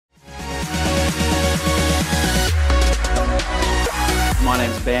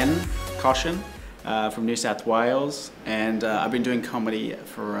Ben Kochan from New South Wales, and I've been doing comedy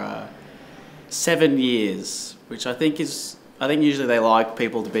for 7 years, which I think usually they like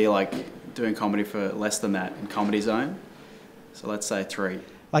people to be like doing comedy for less than that in Comedy Zone. So let's say 3.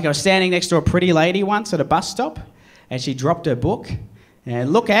 Like I was standing next to a pretty lady once at a bus stop, and she dropped her book,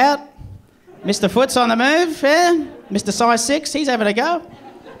 and look out, Mr. Foot's on the move, yeah? Mr. Size 6, he's having a go.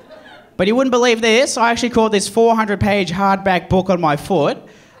 But you wouldn't believe this, I actually caught this 400-page hardback book on my foot.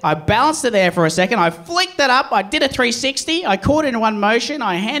 I balanced it there for a second, I flicked it up, I did a 360, I caught it in one motion,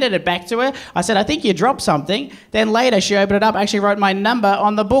 I handed it back to her, I said, I think you dropped something. Then later she opened it up, actually wrote my number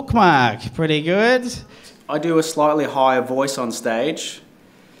on the bookmark. Pretty good. I do a slightly higher voice on stage.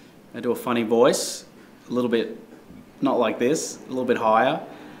 I do a funny voice, a little bit, not like this, a little bit higher.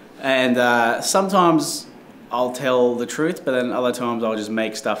 And sometimes I'll tell the truth, but then other times I'll just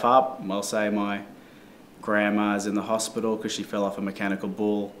make stuff up. I'll say my grandma's in the hospital because she fell off a mechanical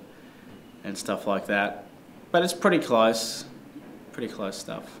bull and stuff like that. But it's pretty close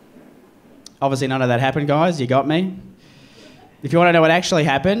stuff. Obviously none of that happened, guys, you got me. If you want to know what actually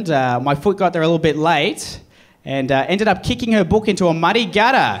happened, my foot got there a little bit late and ended up kicking her book into a muddy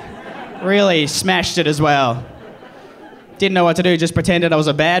gutter. Really smashed it as well. Didn't know what to do, just pretended I was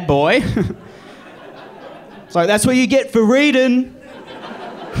a bad boy. So that's what you get for reading.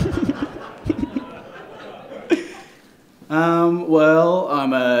 Well,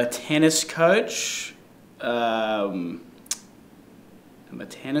 I'm a tennis coach. I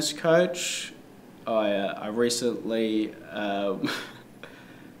recently I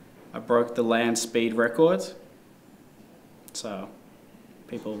broke the land speed record. So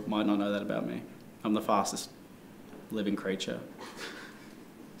people might not know that about me. I'm the fastest living creature.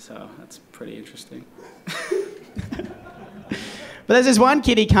 So that's pretty interesting. But there's this one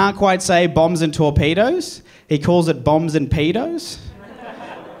kid, he can't quite say bombs and torpedoes. He calls it bombs and pedos.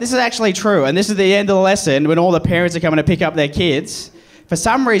 This is actually true, and this is the end of the lesson when all the parents are coming to pick up their kids. For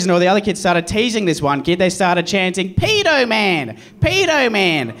some reason, all the other kids started teasing this one kid. They started chanting, pedo man, pedo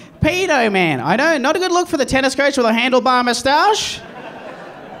man, pedo man. I know, not a good look for the tennis coach with a handlebar moustache.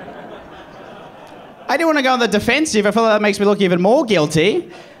 I didn't want to go on the defensive. I feel like that makes me look even more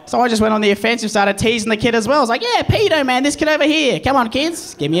guilty. So I just went on the offensive, started teasing the kid as well. I was like, yeah, pedo man, this kid over here. Come on,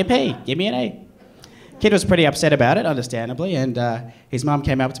 kids, give me a P, give me an A. Kid was pretty upset about it, understandably, and his mum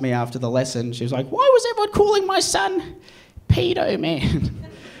came up to me after the lesson. She was like, why was everyone calling my son pedo man?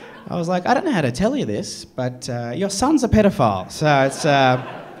 I was like, I don't know how to tell you this, but your son's a pedophile, so it's...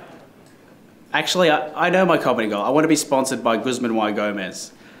 Actually, I know my comedy goal. I want to be sponsored by Guzman Y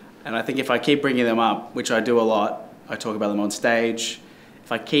Gomez. And I think if I keep bringing them up, which I do a lot, I talk about them on stage,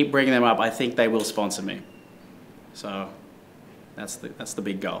 if I keep bringing them up, I think they will sponsor me. So that's the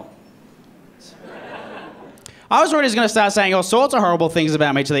big goal. I was already going to start saying all sorts of horrible things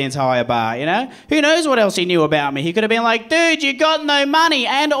about me to the entire bar, you know? Who knows what else he knew about me? He could have been like, dude, you got no money,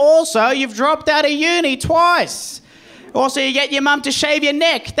 and also you've dropped out of uni twice. Also, you get your mum to shave your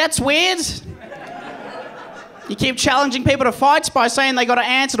neck. That's weird. You keep challenging people to fights by saying they got to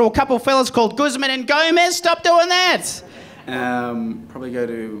answer to a couple of fellas called Guzman and Gomez. Stop doing that. Probably go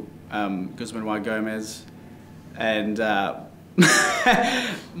to Guzman Y Gomez, and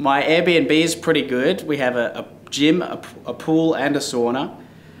my Airbnb is pretty good. We have a gym, a pool, and a sauna.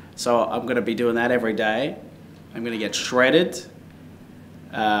 So I'm going to be doing that every day. I'm going to get shredded.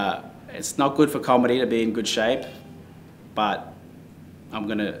 It's not good for comedy to be in good shape, but I'm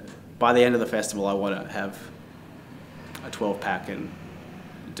going to, by the end of the festival, I want to have a 12-pack and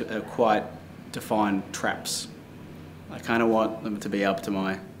quite defined traps. I kind of want them to be up to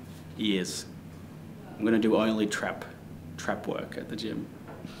my ears. I'm going to do only trap work at the gym.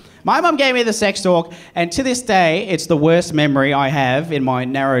 My mum gave me the sex talk, and to this day, it's the worst memory I have in my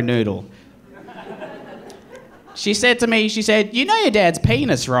narrow noodle. She said to me, she said, you know your dad's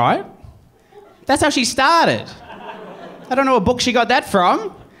penis, right? That's how she started. I don't know what book she got that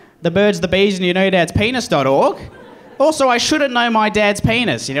from. The Birds, the Bees, and you know your dad's penis.org. Also, I shouldn't know my dad's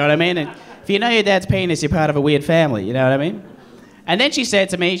penis, you know what I mean? And if you know your dad's penis, you're part of a weird family, you know what I mean? And then she said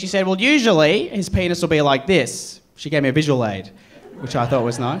to me, she said, well, usually his penis will be like this. She gave me a visual aid, which I thought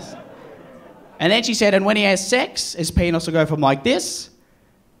was nice. And then she said, and when he has sex, his penis will go from like this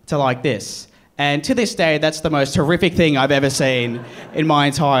to like this. And to this day, that's the most horrific thing I've ever seen in my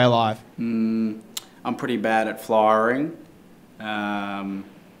entire life. I'm pretty bad at flyering.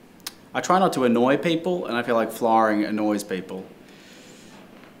 I try not to annoy people, and I feel like flyering annoys people.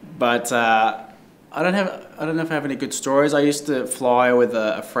 But I don't know if I have any good stories. I used to fly with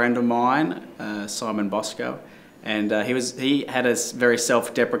a friend of mine, Simon Bosco, and he had a very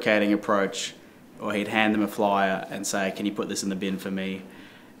self-deprecating approach, or he'd hand them a flyer and say, "Can you put this in the bin for me?"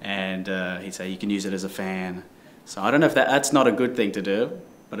 and he'd say, you can use it as a fan. So I don't know if that's not a good thing to do,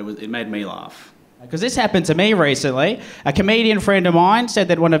 but it made me laugh. Because this happened to me recently. A comedian friend of mine said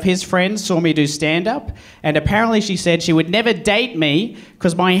that one of his friends saw me do stand-up, and apparently she said she would never date me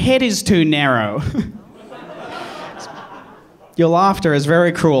because my head is too narrow. Your laughter is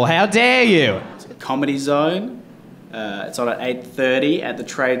very cruel. How dare you? It's a Comedy Zone. It's on at 8:30 at the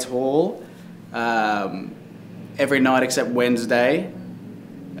Trades Hall. Every night except Wednesday.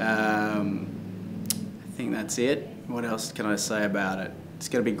 I think that's it. What else can I say about it? It's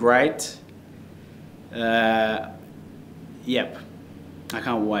going to be great. Yep. I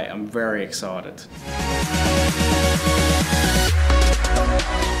can't wait. I'm very excited.